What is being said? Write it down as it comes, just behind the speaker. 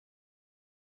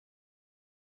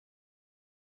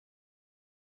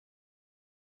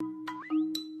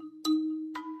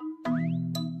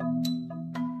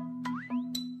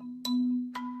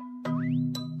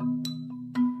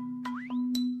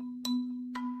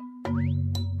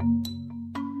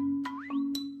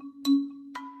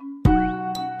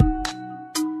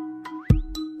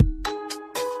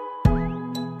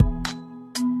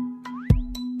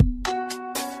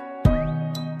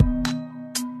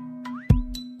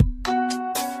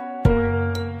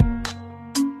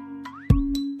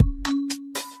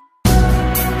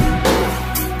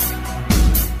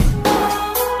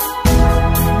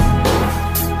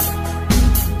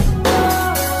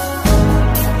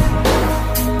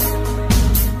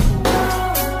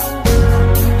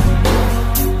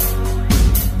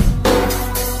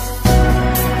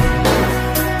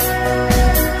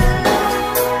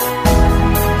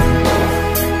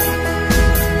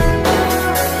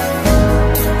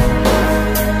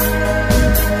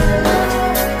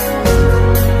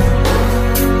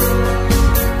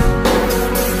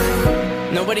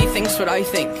what I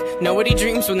think. Nobody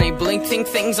dreams when they blink. Think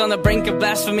things on the brink of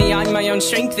blasphemy. I'm my own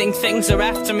strength. Think things are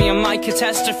after me. I'm my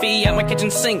catastrophe at my kitchen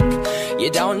sink.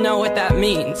 You don't know what that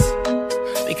means,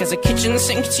 because a kitchen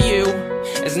sink to you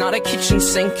is not a kitchen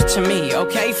sink to me,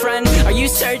 okay friend? Are you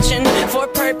searching for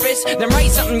purpose? Then write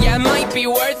something, yeah, it might be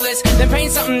worthless. Then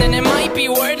paint something, then it might be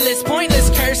wordless. Pointless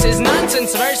curses,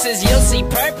 nonsense verses. You'll see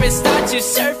purpose start to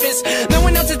surface. No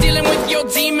one else is dealing with your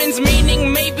demons,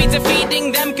 meaning maybe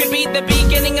defeating them could be the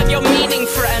beginning of your meaning,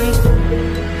 friend.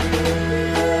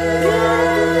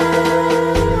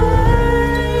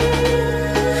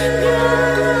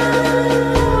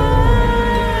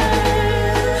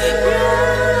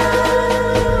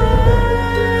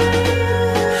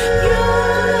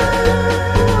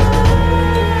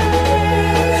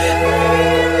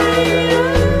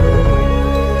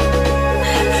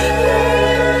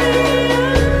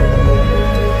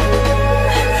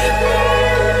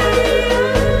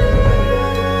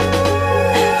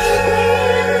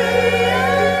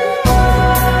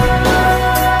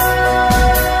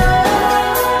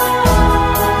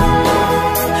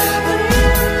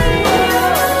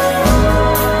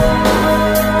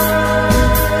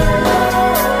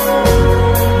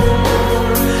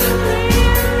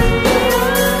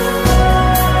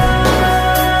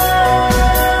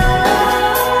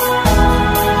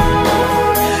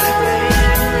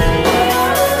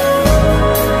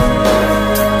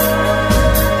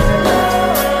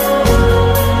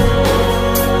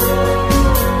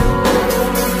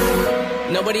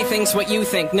 What you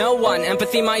think, no one.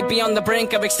 Empathy might be on the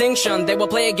brink of extinction. They will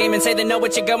play a game and say they know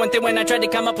what you're going through, and I tried to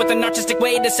come up with an artistic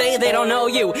way to say they don't know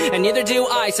you, and neither do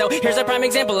I. So here's a prime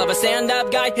example of a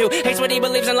stand-up guy who hates what he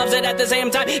believes and loves it at the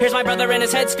same time. Here's my brother and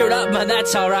his head screwed up, but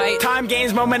that's alright. Time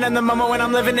gains moment in the moment when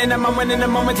I'm living in a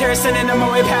momentary sin in a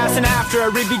moment past and after a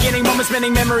re-beginning moment,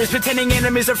 spinning memories, pretending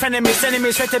enemies are frenemies, sending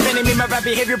me straight to bending me my bad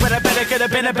behavior, but I better could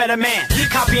have been a better man.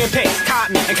 Copy and paste,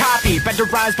 cotton and copy, better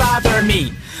rhymes bother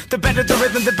me. The better the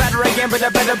rhythm, the better I am, but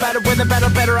the better with the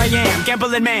better I am.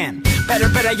 Gambling man, better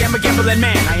I am a gambling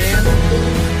man. I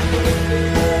am.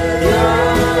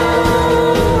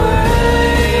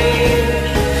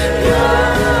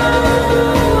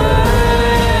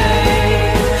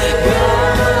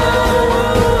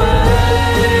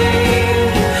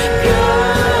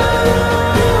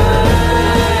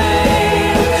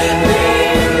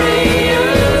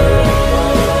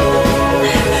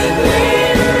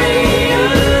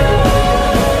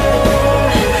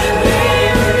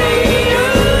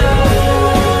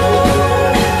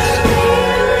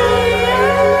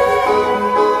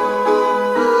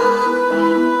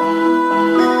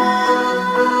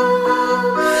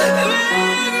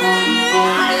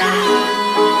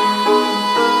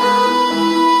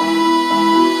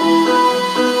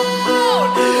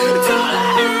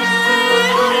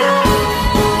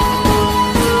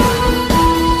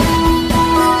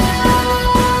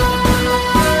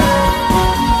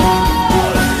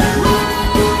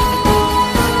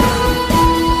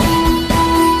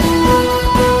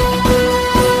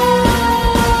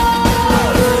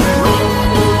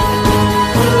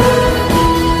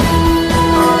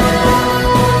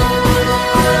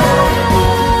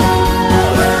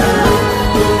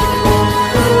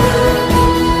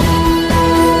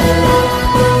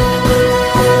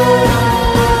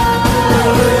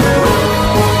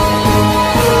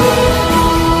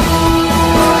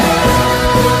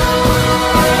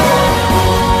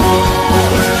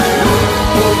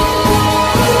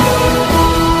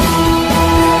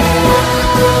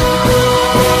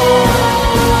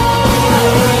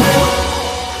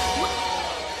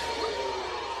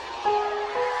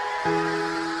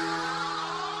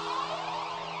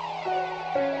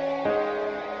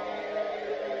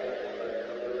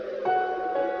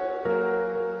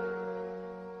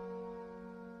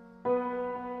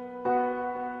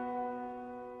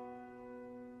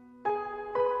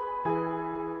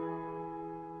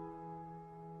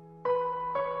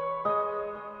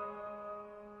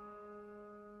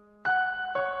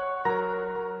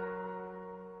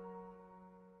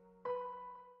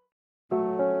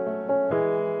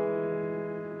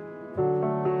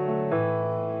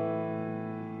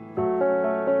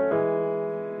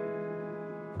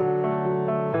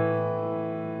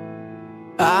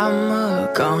 I'm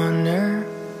a goner,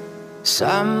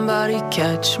 somebody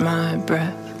catch my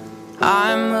breath.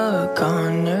 I'm a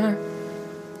goner,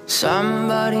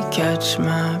 somebody catch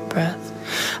my breath.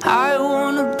 I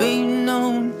wanna be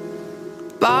known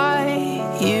by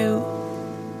you.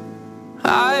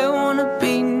 I wanna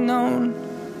be known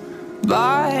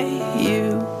by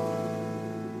you.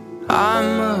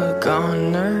 I'm a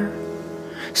goner,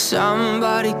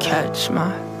 somebody catch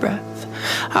my breath.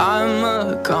 I'm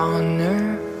a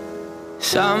goner.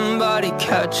 Somebody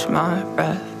catch my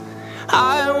breath.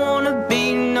 I wanna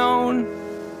be known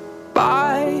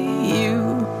by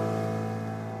you.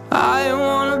 I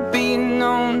wanna be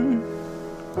known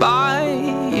by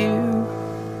you.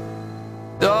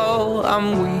 Though I'm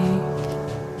weak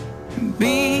and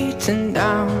beaten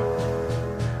down,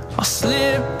 I'll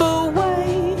slip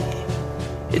away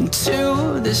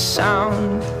into the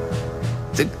sound.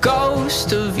 The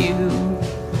ghost of you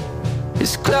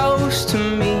is close to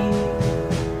me.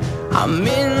 I'm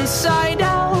inside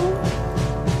out,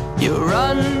 you're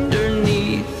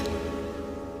underneath.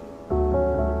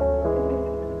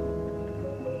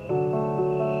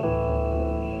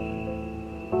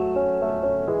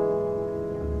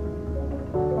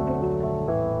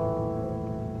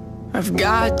 I've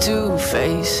got two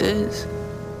faces.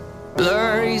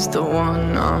 Blurry's the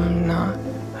one I'm not.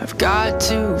 I've got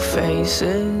two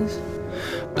faces.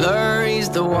 Blurry's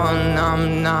the one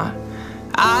I'm not.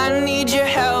 I need your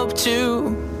help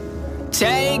to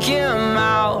take him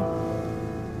out.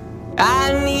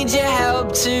 I need your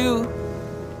help to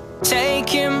take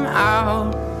him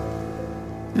out.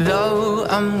 Though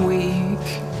I'm weak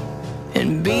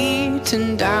and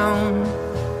beaten down,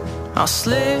 I'll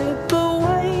slip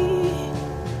away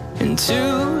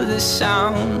into the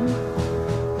sound.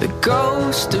 The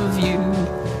ghost of you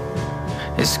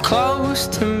is close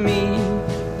to me.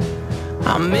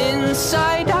 I'm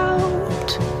inside out,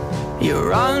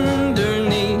 you're under